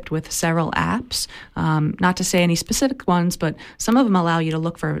iPad equipped with several apps. Not to say any specific ones, but some of them allow you to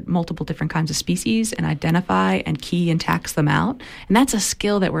look for multiple different kinds of species and identify and key and tax them out. And that's a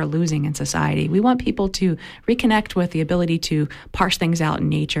skill that we're losing in society. We want people to reconnect with the ability to parse things out in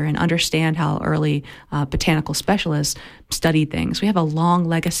nature and understand how early botanical specialists studied things. We have a long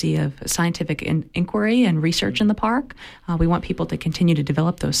legacy of scientific inquiry and research in the park. We want people to continue to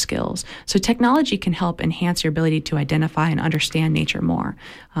develop those skills. So technology can help enhance your ability to identify and understand nature more.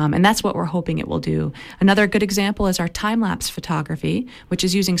 And that's what we're hoping it will do. Another good example is our time-lapse photography, which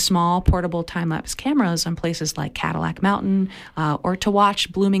is using small portable time-lapse cameras on places like Cadillac Mountain or to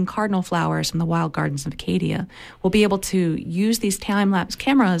watch blooming cardinal flowers in the wild gardens of Acadia. We'll be able to use these time-lapse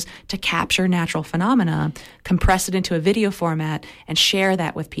cameras to capture natural phenomena, compress it into a video format, and share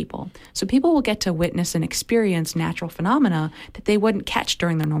that with people. So people will get to witness and experience natural phenomena that they wouldn't catch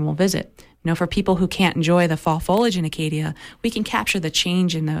during their normal visit. For people who can't enjoy the fall foliage in Acadia, we can capture the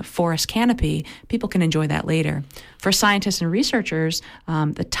change in the forest canopy. People can enjoy that later. For scientists and researchers,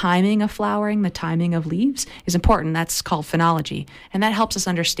 the timing of flowering, the timing of leaves is important. That's called phenology, and that helps us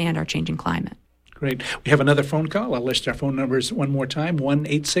understand our changing climate. Great. We have another phone call. I'll list our phone numbers one more time,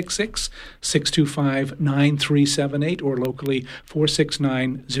 1-866-625-9378 or locally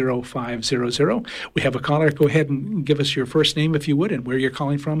 469-0500. We have a caller. Go ahead and give us your first name, if you would, and where you're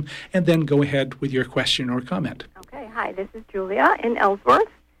calling from, and then go ahead with your question or comment. Okay. Hi, this is Julia in Ellsworth.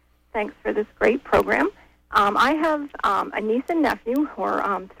 Thanks for this great program. I have a niece and nephew who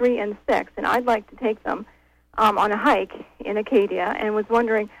are 3 and 6, and I'd like to take them on a hike in Acadia and was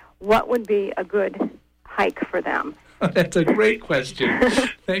wondering what would be a good hike for them. That's a great question.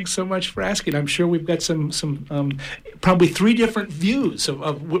 Thanks so much for asking. I'm sure we've got some probably 3 different views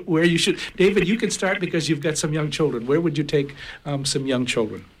of where you should. David, you can start because you've got some young children. Where would you take some young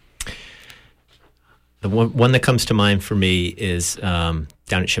children? The one that comes to mind for me is down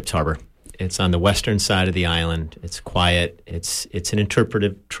at Ships Harbor. It's on the western side of the island. It's quiet. It's an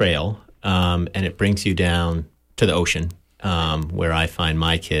interpretive trail, and it brings you down to the ocean. Where I find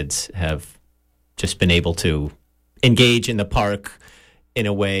my kids have just been able to engage in the park in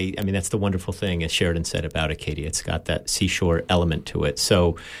a way. I mean, that's the wonderful thing, as Sheridan said about Acadia. It's got that seashore element to it.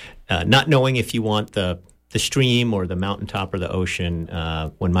 So not knowing if you want the stream or the mountaintop or the ocean,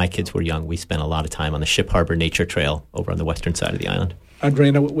 when my kids were young, we spent a lot of time on the Ship Harbor Nature Trail over on the western side of the island.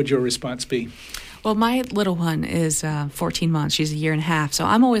 Andreina, what would your response be? Well, my little one is 14 months. She's a year and a half. So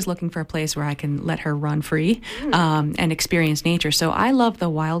I'm always looking for a place where I can let her run free and experience nature. So I love the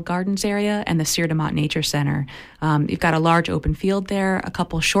Wild Gardens area and the Sieur de Mont Nature Center. You've got a large open field there, a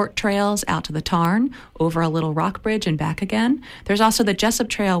couple short trails out to the Tarn, over a little rock bridge and back again. There's also the Jessup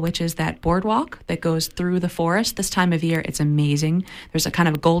Trail, which is that boardwalk that goes through the forest. This time of year, it's amazing. There's a kind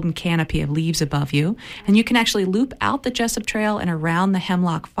of golden canopy of leaves above you. And you can actually loop out the Jessup Trail and around the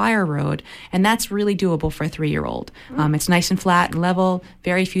Hemlock Fire Road. And that's really doable for a 3-year-old. It's nice and flat and level,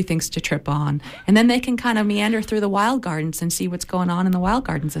 very few things to trip on. And then they can kind of meander through the wild gardens and see what's going on in the wild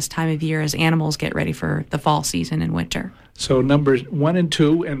gardens this time of year as animals get ready for the fall season and winter. So numbers 1 and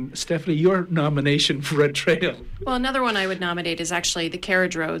 2, and Stephanie, your nomination for Red Trail. Well, another one I would nominate is actually the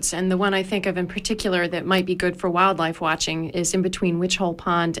carriage roads. And the one I think of in particular that might be good for wildlife watching is in between Witch Hole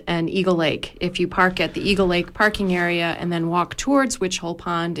Pond and Eagle Lake. If you park at the Eagle Lake parking area and then walk towards Witch Hole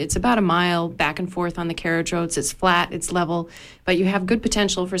Pond, it's about a mile back and forth on the carriage roads. It's flat, it's level, but you have good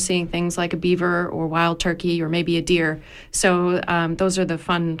potential for seeing things like a beaver or wild turkey or maybe a deer. So those are the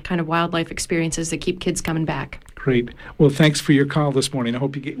fun kind of wildlife experiences that keep kids coming back. Great. Well, thanks for your call this morning. I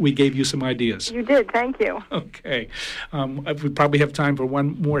hope we gave you some ideas. You did. Thank you. Okay. We probably have time for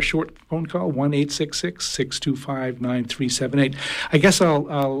one more short phone call, 1-866-625-9378. I guess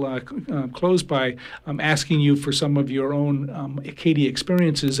I'll close by asking you for some of your own Acadia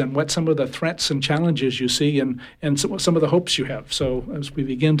experiences and what some of the threats and challenges you see and some of the hopes you have. So as we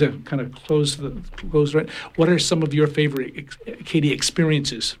begin to kind of close, what are some of your favorite Acadia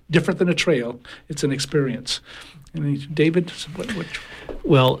experiences? Different than a trail, it's an experience. And David, what?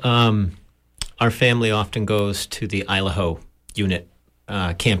 Well, our family often goes to the Idaho unit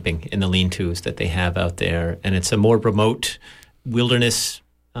camping in the lean-tos that they have out there, and it's a more remote wilderness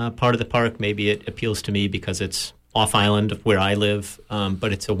part of the park. Maybe it appeals to me because it's off-island of where I live,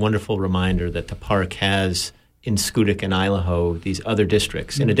 but it's a wonderful reminder that the park has in Schoodic and Idaho these other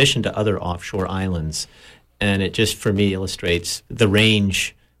districts, in addition to other offshore islands, and it just, for me, illustrates the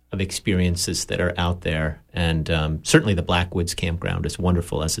range of experiences that are out there. And certainly the Blackwoods campground is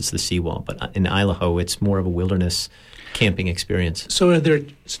wonderful, as is the seawall. But in Idaho, it's more of a wilderness camping experience. So are there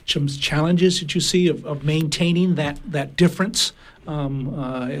some challenges that you see of maintaining that difference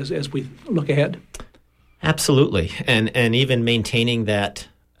as we look ahead? Absolutely. And even maintaining that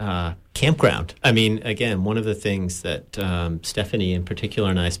campground. I mean, again, one of the things that Stephanie in particular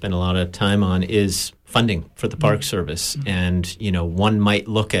and I spend a lot of time on is funding for the Park Service. And, one might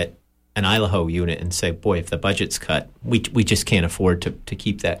look at an Idaho unit and say, boy, if the budget's cut, we just can't afford to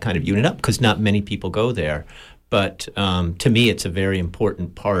keep that kind of unit up because not many people go there. But to me, it's a very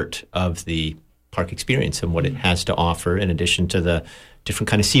important part of the park experience and what it has to offer in addition to the different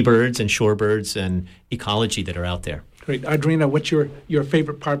kind of seabirds and shorebirds and ecology that are out there. Great. Audrina, what's your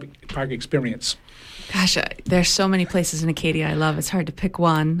favorite park experience? Gosh, there's so many places in Acadia I love. It's hard to pick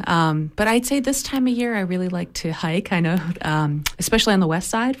one. But I'd say this time of year, I really like to hike. I know, especially on the west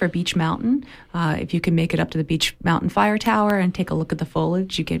side for Beech Mountain. If you can make it up to the Beech Mountain Fire Tower and take a look at the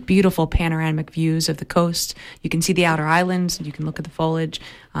foliage, you get beautiful panoramic views of the coast. You can see the outer islands. You can look at the foliage.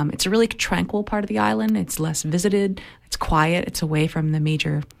 It's a really tranquil part of the island. It's less visited. It's quiet. It's away from the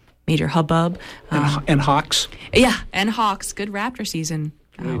major hubbub. And hawks? Yeah, and hawks. Good raptor season.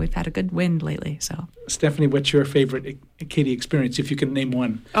 We've had a good wind lately. So, Stephanie, what's your favorite Acadia experience, if you can name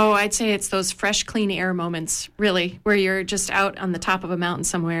one? Oh, I'd say it's those fresh, clean air moments, really, where you're just out on the top of a mountain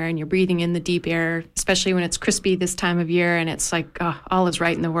somewhere and you're breathing in the deep air, especially when it's crispy this time of year and it's like, all is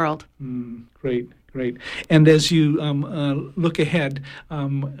right in the world. Great. And as you look ahead,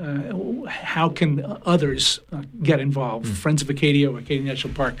 how can others get involved? Friends of Acadia or Acadia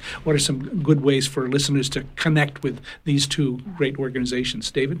National Park, what are some good ways for listeners to connect with these two great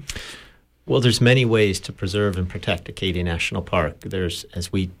organizations? David? Well, there's many ways to preserve and protect Acadia National Park. There's,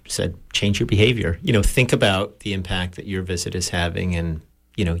 as we said, change your behavior. Think about the impact that your visit is having and,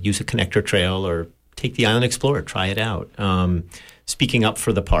 use a connector trail or take the Island Explorer, try it out. Speaking up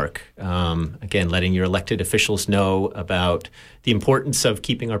for the park, again, letting your elected officials know about the importance of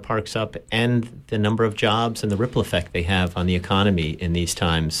keeping our parks up and the number of jobs and the ripple effect they have on the economy in these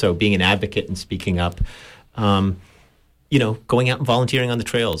times. So being an advocate and speaking up, going out and volunteering on the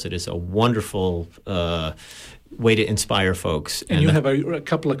trails. It is a wonderful way to inspire folks. And you have a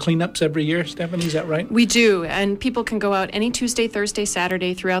couple of cleanups every year, Stephanie, is that right? We do, and people can go out any Tuesday, Thursday,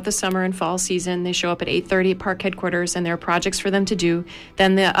 Saturday throughout the summer and fall season. They show up at 8:30 at park headquarters, and there are projects for them to do.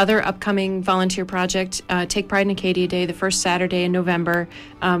 Then the other upcoming volunteer project, Take Pride in Acadia Day, the first Saturday in November,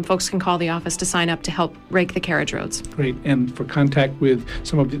 folks can call the office to sign up to help rake the carriage roads. Great. And for contact with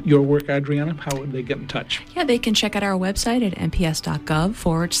some of your work, Adriana, how would they get in touch? Yeah, they can check out our website at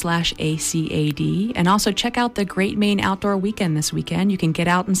nps.gov/ACAD, and also check out the Great Maine Outdoor Weekend this weekend. You can get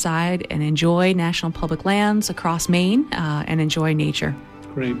out inside and enjoy national public lands across Maine and enjoy nature.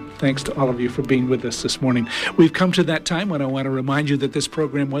 Great. Thanks to all of you for being with us this morning. We've come to that time when I want to remind you that this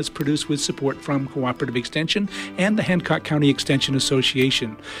program was produced with support from Cooperative Extension and the Hancock County Extension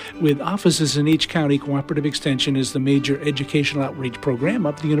Association. With offices in each county, Cooperative Extension is the major educational outreach program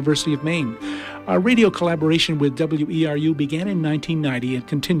of the University of Maine. Our radio collaboration with WERU began in 1990 and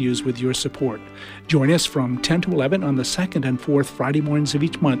continues with your support. Join us from 10 to 11 on the second and fourth Friday mornings of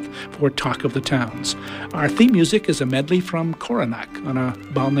each month for Talk of the Towns. Our theme music is a medley from Coronach on a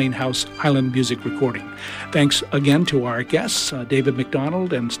Balmain House Highland Music Recording. Thanks again to our guests, David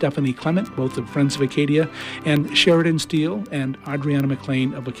McDonald and Stephanie Clement, both of Friends of Acadia, and Sheridan Steele and Adriana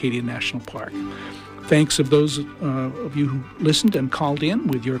McLean of Acadia National Park. Thanks of those of you who listened and called in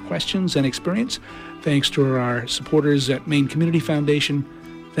with your questions and experience. Thanks to our supporters at Maine Community Foundation.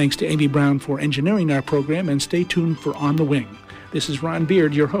 Thanks to Amy Brown for engineering our program, and stay tuned for On the Wing. This is Ron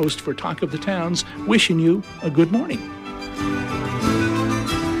Beard, your host for Talk of the Towns, wishing you a good morning.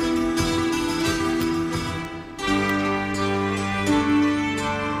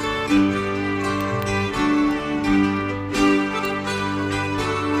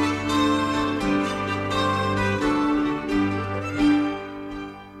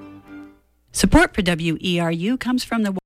 Support for WERU comes from the